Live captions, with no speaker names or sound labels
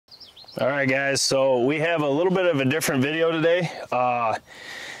All right, guys, so we have a little bit of a different video today.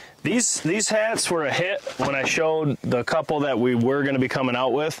 These hats were a hit when I showed the couple that we were going to be coming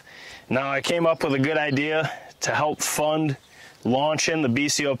out with. Now I came up with a good idea to help fund launching the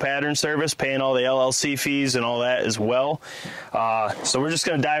BCO pattern service, paying all the LLC fees and all that as well. So we're just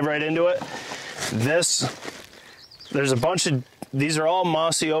going to dive right into it. There's a bunch of, these are all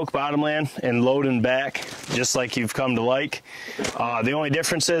mossy oak bottomland and load and back, just like you've come to like. The only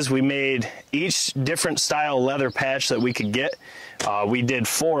difference is we made each different style leather patch that we could get. We did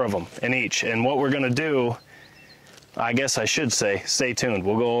 4 of them in each, and what we're gonna do, I guess I should say, stay tuned.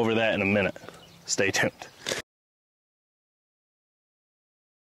 We'll go over that in a minute. Stay tuned.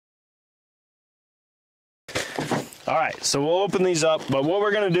 All right, so we'll open these up, but what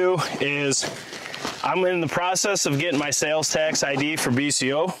we're gonna do is I'm in the process of getting my sales tax ID for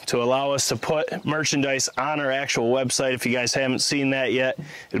BCO to allow us to put merchandise on our actual website. If you guys haven't seen that yet,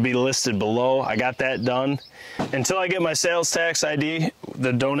 it'll be listed below. I got that done. Until I get my sales tax ID,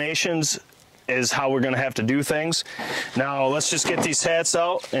 the donations is how we're gonna have to do things. Now let's just get these hats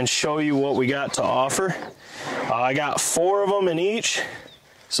out and show you what we got to offer. I got 4 of them in each.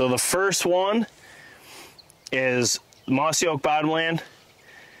 So the first one is mossy oak bottomland.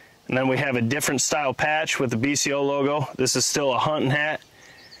 And then we have a different style patch with the BCO logo. This is still a hunting hat.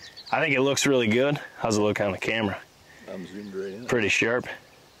 I think it looks really good. How's it look on the camera? I'm zoomed right in. Pretty sharp.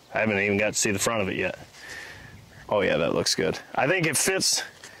 I haven't even got to see the front of it yet. Oh yeah, that looks good. I think it fits,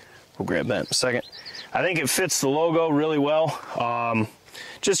 we'll grab that in a second. I think it fits the logo really well.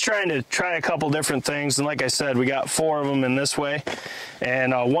 Just trying to try a couple different things. And like I said, we got 4 of them in this way.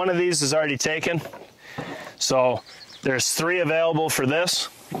 And one of these is already taken. So there's 3 available for this.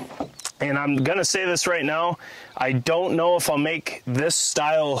 And I'm gonna say this right now, I don't know if I'll make this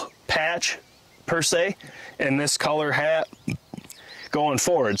style patch per se and this color hat going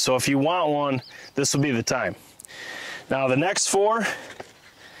forward. So if you want one, this will be the time. Now the next 4,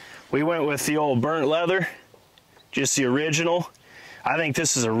 we went with the old burnt leather, just the original. I think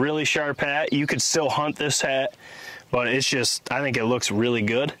this is a really sharp hat. You could still hunt this hat, but it's just, I think it looks really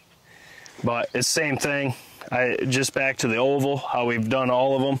good. But it's same thing. Just back to the oval, how we've done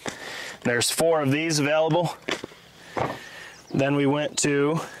all of them. There's 4 of these available. Then we went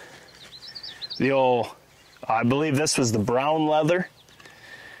to the old, I believe this was the brown leather.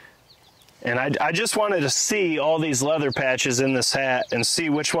 And I just wanted to see all these leather patches in this hat and see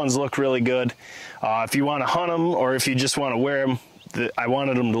which ones look really good. If you want to hunt them or if you just want to wear them, I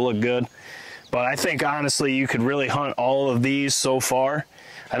wanted them to look good. But I think honestly you could really hunt all of these so far.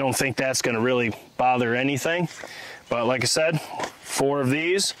 I don't think that's going to really bother anything. But like I said, 4 of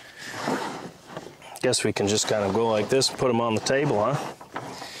these. Guess we can just kind of go like this and put them on the table, huh?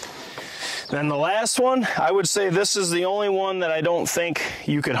 Then the last one, I would say this is the only one that I don't think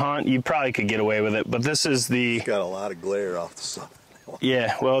you could hunt. You probably could get away with it, but this is the... It's got a lot of glare off the sun.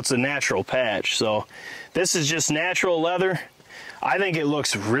 Yeah, well, it's a natural patch. So this is just natural leather. I think it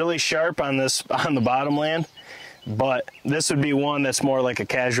looks really sharp on this, on the bottomland. But this would be one that's more like a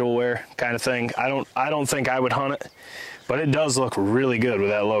casual wear kind of thing. I don't think I would hunt it, but it does look really good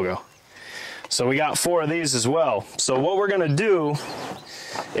with that logo. So we got 4 of these as well. So what we're gonna do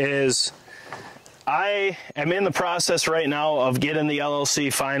is I am in the process right now of getting the LLC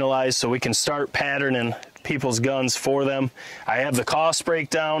finalized so we can start patterning people's guns for them. I have the cost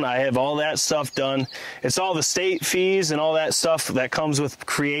breakdown. I have all that stuff done. It's all the state fees and all that stuff that comes with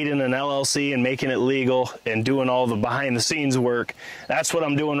creating an LLC and making it legal and doing all the behind the scenes work. That's what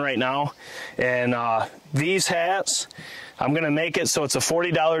I'm doing right now. And these hats, I'm gonna make it so it's a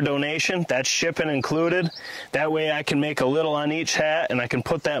 $40 donation. That's shipping included. That way I can make a little on each hat and I can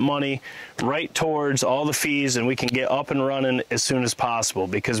put that money right towards all the fees and we can get up and running as soon as possible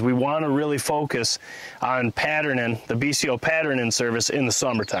because we wanna really focus on patterning, the BCO patterning service in the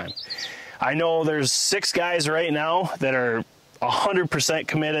summertime. I know there's 6 guys right now that are 100%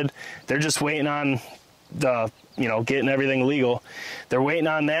 committed. They're just waiting on the, getting everything legal. They're waiting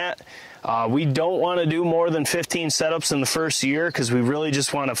on that. We don't want to do more than 15 setups in the first year because we really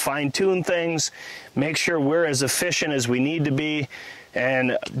just want to fine-tune things, make sure we're as efficient as we need to be,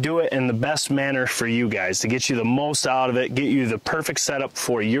 and do it in the best manner for you guys to get you the most out of it, get you the perfect setup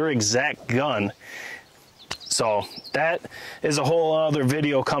for your exact gun. So that is a whole other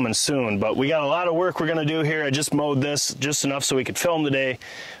video coming soon, but we got a lot of work we're going to do here. I just mowed this just enough so we could film today,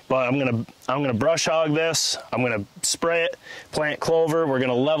 but I'm gonna brush hog this. I'm gonna spray it, plant clover. We're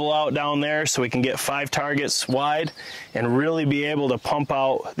gonna level out down there so we can get 5 targets wide and really be able to pump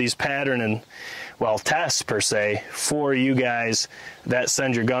out these pattern and, well, tests per se for you guys that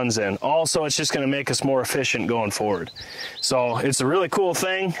send your guns in. Also, it's just gonna make us more efficient going forward. So it's a really cool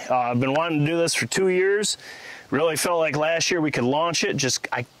thing. I've been wanting to do this for 2 years. Really felt like last year we could launch it, just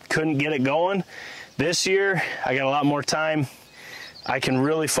I couldn't get it going. This year, I got a lot more time. I can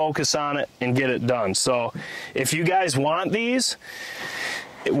really focus on it and get it done. So if you guys want these,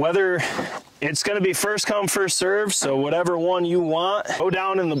 whether it's going to be first come, first serve, so whatever one you want, go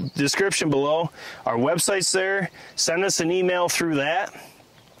down in the description below. Our website's there. Send us an email through that.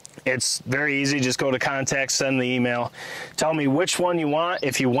 It's very easy. Just go to contact, send the email. Tell me which one you want.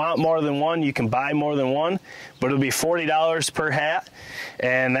 If you want more than one, you can buy more than one, but it'll be $40 per hat,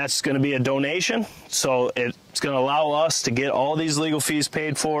 and that's going to be a donation. So it's going to allow us to get all these legal fees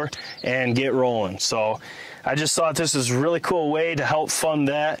paid for and get rolling. So I just thought this is a really cool way to help fund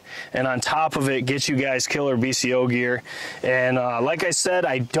that, and on top of it, get you guys killer BCO gear. And like I said,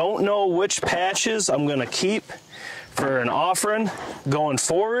 I don't know which patches I'm going to keep for an offering going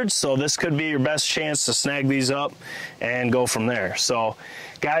forward, so this could be your best chance to snag these up and go from there. So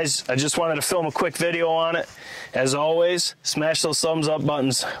guys, I just wanted to film a quick video on it. As always, smash those thumbs up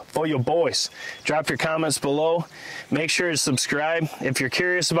buttons for your boys. Drop your comments below. Make sure to subscribe. If you're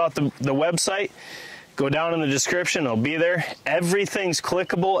curious about the website, go down in the description, it'll be there. Everything's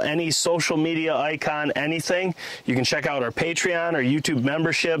clickable, any social media icon, anything. You can check out our Patreon, our YouTube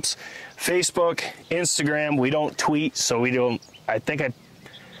memberships, Facebook, Instagram. We don't tweet, so we don't, I didn't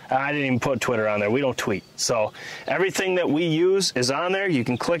even put Twitter on there. We don't tweet. So everything that we use is on there. You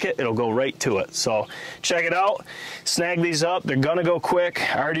can click it, it'll go right to it. So check it out, snag these up. They're gonna go quick.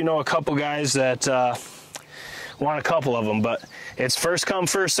 I already know a couple guys that want a couple of them, but it's first come,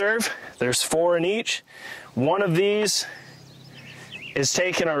 first serve. There's 4 in each. One of these is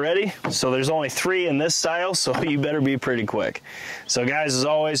taken already, so there's only 3 in this style, so you better be pretty quick. So guys, as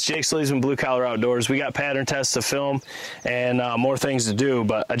always, Jake Sleesman, Blue Collar Outdoors. We got pattern tests to film and more things to do,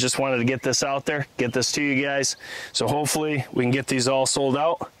 but I just wanted to get this out there, get this to you guys. So hopefully we can get these all sold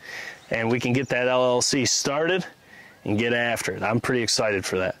out and we can get that LLC started and get after it. I'm pretty excited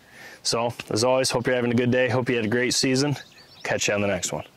for that. So as always, hope you're having a good day. Hope you had a great season. Catch you on the next one.